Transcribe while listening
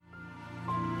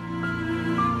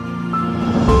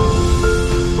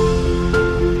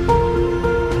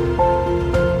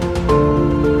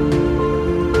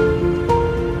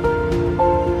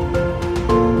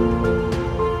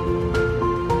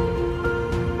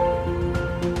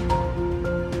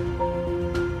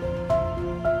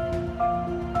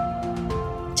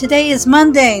Today is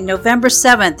Monday, November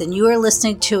 7th, and you are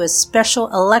listening to a special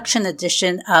election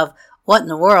edition of What in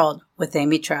the World with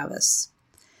Amy Travis.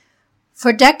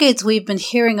 For decades, we've been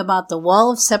hearing about the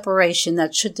wall of separation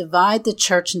that should divide the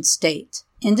church and state.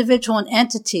 Individual and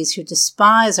entities who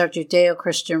despise our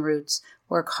Judeo-Christian roots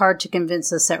work hard to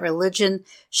convince us that religion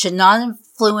should not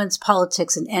influence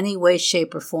politics in any way,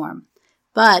 shape, or form.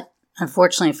 But,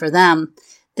 unfortunately for them,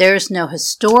 there is no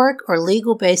historic or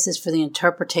legal basis for the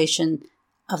interpretation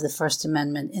of the First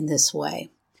Amendment in this way.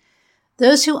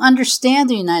 Those who understand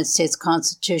the United States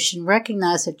Constitution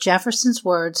recognize that Jefferson's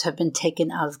words have been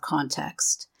taken out of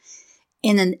context.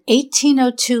 In an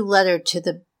 1802 letter to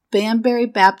the Banbury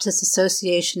Baptist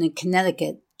Association in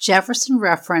Connecticut, Jefferson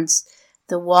referenced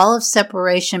the wall of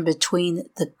separation between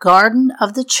the garden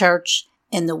of the church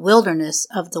and the wilderness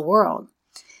of the world.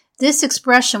 This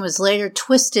expression was later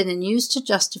twisted and used to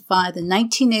justify the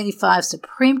 1985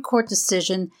 Supreme Court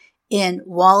decision in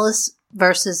Wallace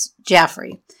versus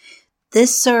Jaffrey.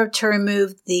 This served to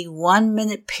remove the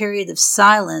 1-minute period of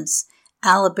silence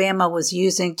Alabama was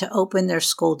using to open their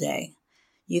school day.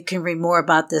 You can read more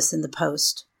about this in the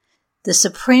Post. The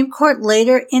Supreme Court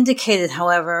later indicated,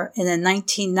 however, in a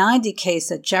 1990 case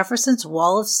that Jefferson's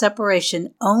wall of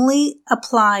separation only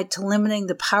applied to limiting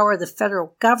the power of the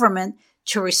federal government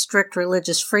to restrict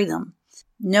religious freedom.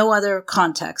 No other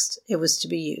context it was to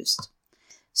be used.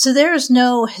 So there is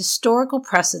no historical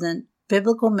precedent,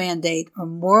 biblical mandate, or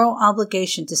moral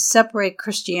obligation to separate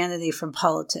Christianity from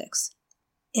politics.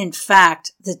 In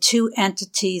fact, the two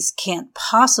entities can't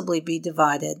possibly be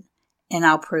divided, and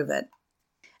I'll prove it.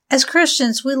 As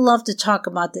Christians, we love to talk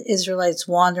about the Israelites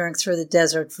wandering through the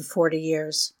desert for 40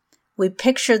 years. We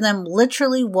picture them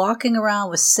literally walking around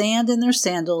with sand in their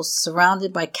sandals,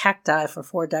 surrounded by cacti for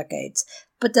 4 decades.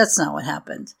 But that's not what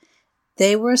happened.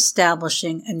 They were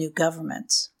establishing a new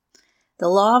government. The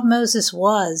Law of Moses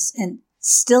was, and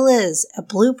still is, a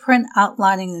blueprint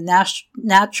outlining the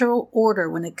natural order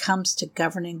when it comes to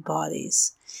governing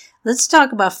bodies. Let's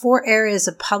talk about 4 areas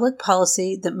of public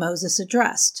policy that Moses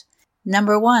addressed.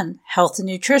 Number 1, health and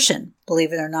nutrition,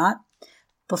 believe it or not.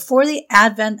 Before the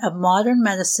advent of modern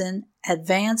medicine,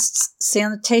 advanced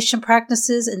sanitation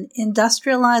practices, and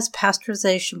industrialized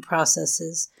pasteurization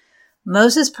processes,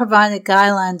 Moses provided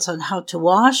guidelines on how to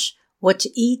wash, what to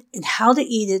eat, and how to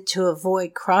eat it to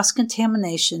avoid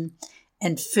cross-contamination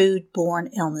and food-borne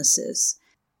illnesses.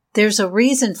 There's a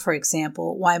reason, for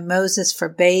example, why Moses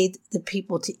forbade the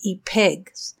people to eat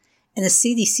pigs, and the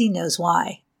CDC knows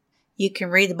why. You can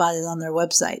read about it on their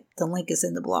website. The link is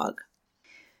in the blog.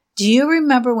 Do you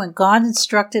remember when God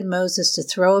instructed Moses to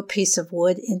throw a piece of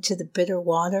wood into the bitter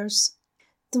waters?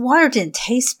 The water didn't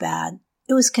taste bad.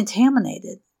 It was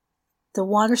contaminated. The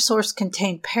water source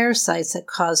contained parasites that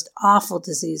caused awful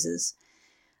diseases.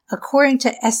 According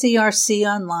to SERC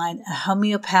Online, a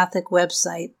homeopathic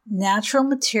website, natural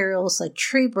materials like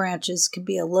tree branches can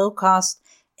be a low-cost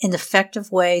and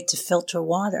effective way to filter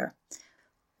water.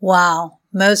 Wow,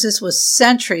 Moses was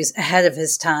centuries ahead of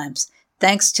his times,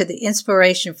 thanks to the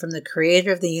inspiration from the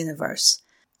Creator of the universe.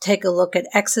 Take a look at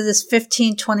Exodus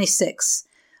 15:26.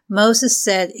 Moses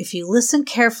said, "If you listen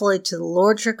carefully to the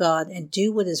Lord your God and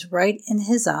do what is right in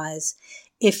his eyes,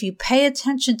 if you pay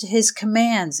attention to his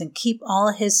commands and keep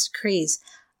all his decrees,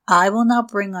 I will not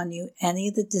bring on you any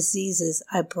of the diseases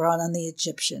I brought on the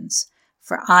Egyptians,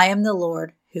 for I am the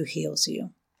Lord who heals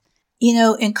you." You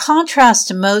know, in contrast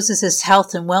to Moses'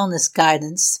 health and wellness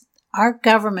guidance, our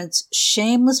government's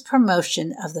shameless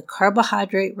promotion of the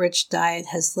carbohydrate-rich diet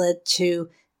has led to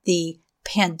the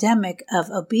pandemic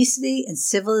of obesity and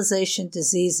civilization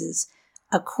diseases,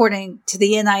 according to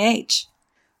the NIH.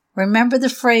 Remember the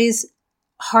phrase,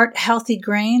 heart-healthy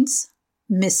grains?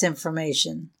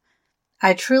 Misinformation.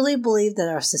 I truly believe that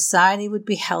our society would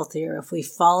be healthier if we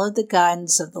followed the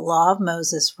guidance of the Law of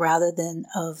Moses rather than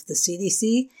of the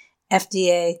CDC,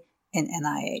 FDA, and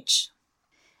NIH.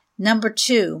 Number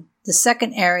 2, the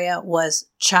second area was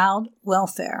child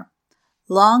welfare.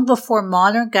 Long before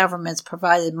modern governments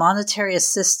provided monetary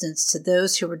assistance to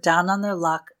those who were down on their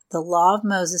luck, the Law of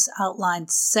Moses outlined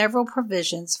several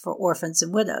provisions for orphans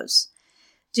and widows.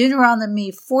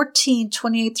 Deuteronomy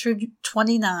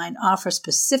 14:28-29 offers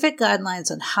specific guidelines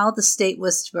on how the state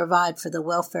was to provide for the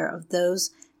welfare of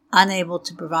those unable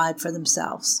to provide for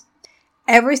themselves.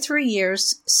 Every 3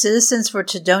 years, citizens were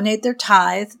to donate their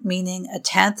tithe, meaning a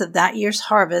tenth of that year's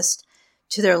harvest,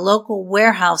 to their local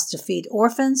warehouse to feed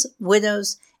orphans,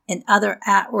 widows, and other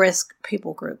at-risk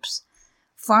people groups.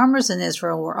 Farmers in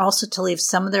Israel were also to leave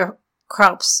some of their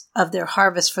crops of their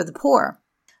harvest for the poor.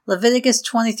 Leviticus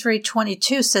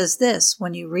 23:22 says this,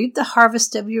 "When you reap the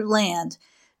harvest of your land,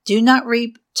 Do not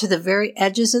reap to the very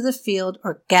edges of the field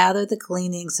or gather the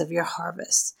gleanings of your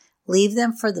harvest. Leave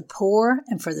them for the poor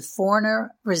and for the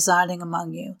foreigner residing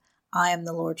among you. I am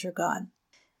the Lord your God.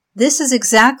 This is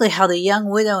exactly how the young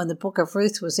widow in the book of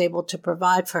Ruth was able to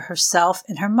provide for herself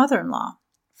and her mother-in-law,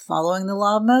 following the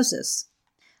law of Moses.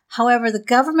 However, the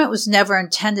government was never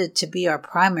intended to be our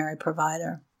primary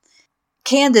provider.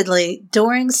 Candidly,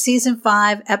 during Season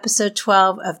 5, Episode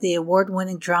 12 of the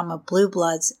award-winning drama Blue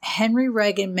Bloods, Henry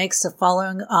Reagan makes the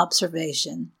following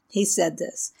observation. He said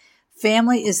this: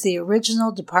 "Family is the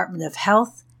original Department of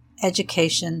Health,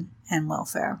 Education, and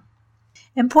Welfare."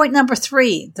 And point number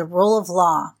 3, the rule of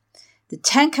law. The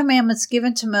 10 Commandments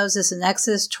given to Moses in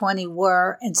Exodus 20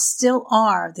 were, and still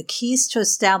are, the keys to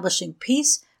establishing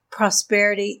peace,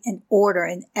 prosperity, and order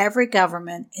in every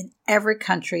government in every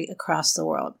country across the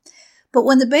world. But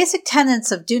when the basic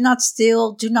tenets of do not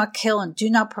steal, do not kill, and do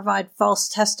not provide false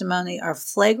testimony are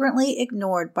flagrantly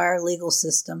ignored by our legal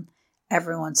system,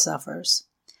 everyone suffers.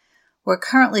 We're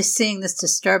currently seeing this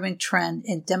disturbing trend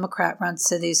in Democrat-run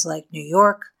cities like New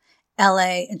York,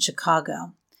 LA, and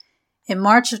Chicago. In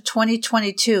March of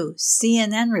 2022,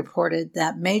 CNN reported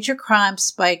that major crime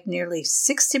spiked nearly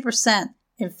 60%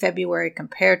 in February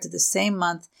compared to the same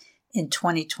month in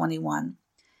 2021.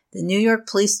 The New York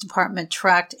Police Department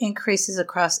tracked increases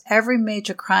across every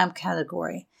major crime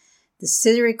category. The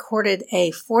city recorded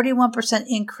a 41%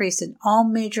 increase in all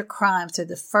major crimes through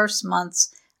the first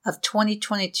months of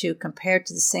 2022 compared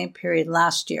to the same period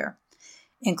last year,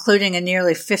 including a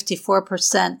nearly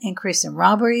 54% increase in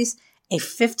robberies, a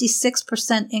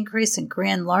 56% increase in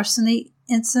grand larceny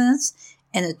incidents,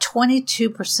 and a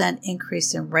 22%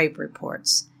 increase in rape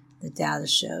reports, the data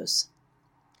shows.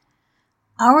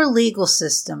 Our legal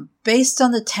system, based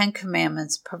on the 10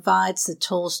 Commandments, provides the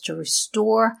tools to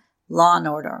restore law and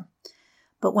order.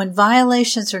 But when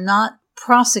violations are not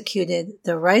prosecuted,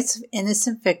 the rights of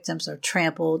innocent victims are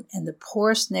trampled and the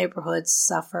poorest neighborhoods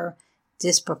suffer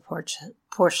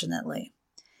disproportionately.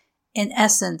 In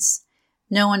essence,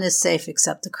 no one is safe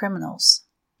except the criminals.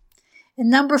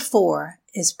 And number 4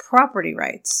 is property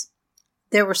rights.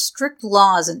 There were strict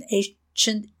laws in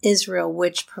ancient Israel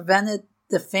which prevented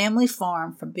the family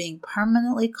farm from being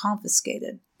permanently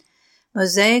confiscated.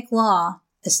 Mosaic law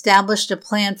established a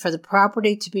plan for the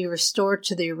property to be restored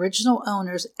to the original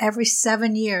owners every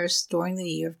 7 years during the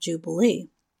year of Jubilee.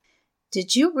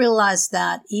 Did you realize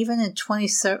that even in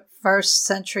 21st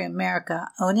century America,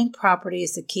 owning property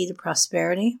is the key to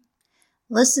prosperity?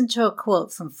 Listen to a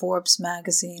quote from Forbes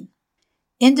magazine.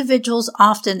 Individuals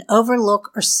often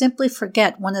overlook or simply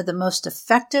forget one of the most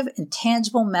effective and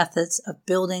tangible methods of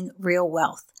building real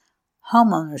wealth: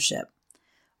 homeownership.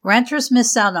 Renters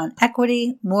miss out on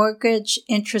equity, mortgage,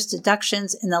 interest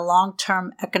deductions, and the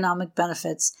long-term economic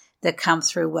benefits that come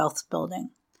through wealth building.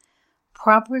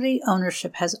 Property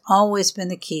ownership has always been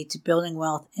the key to building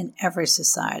wealth in every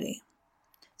society.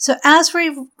 So as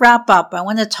we wrap up, I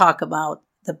want to talk about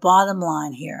the bottom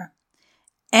line here.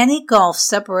 Any gulf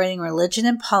separating religion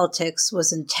and politics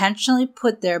was intentionally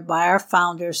put there by our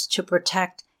founders to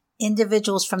protect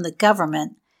individuals from the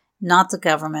government, not the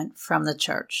government from the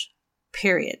church.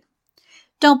 Period.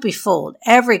 Don't be fooled.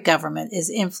 Every government is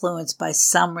influenced by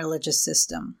some religious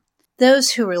system.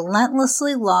 Those who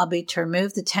relentlessly lobby to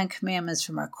remove the 10 Commandments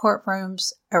from our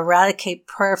courtrooms, eradicate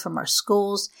prayer from our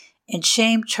schools, and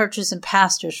shame churches and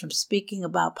pastors from speaking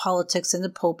about politics in the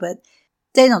pulpit,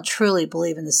 they don't truly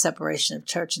believe in the separation of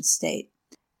church and state.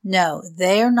 No,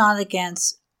 they are not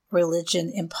against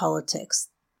religion and politics,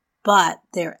 but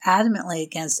they're adamantly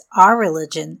against our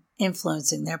religion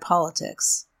influencing their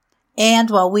politics. And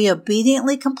while we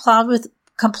obediently complied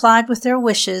with their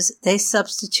wishes, they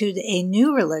substituted a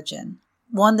new religion,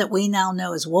 one that we now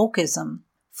know as wokeism,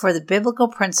 for the biblical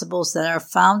principles that our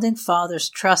founding fathers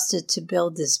trusted to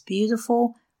build this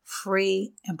beautiful,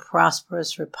 free, and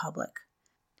prosperous republic.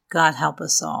 God help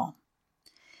us all.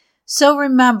 So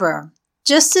remember,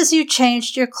 just as you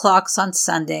changed your clocks on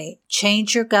Sunday,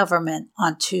 change your government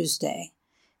on Tuesday.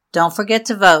 Don't forget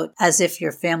to vote, as if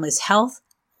your family's health,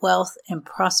 wealth, and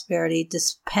prosperity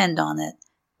depend on it,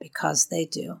 because they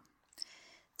do.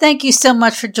 Thank you so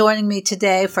much for joining me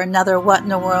today for another What in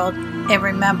the World, and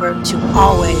remember to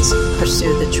always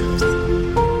pursue the truth.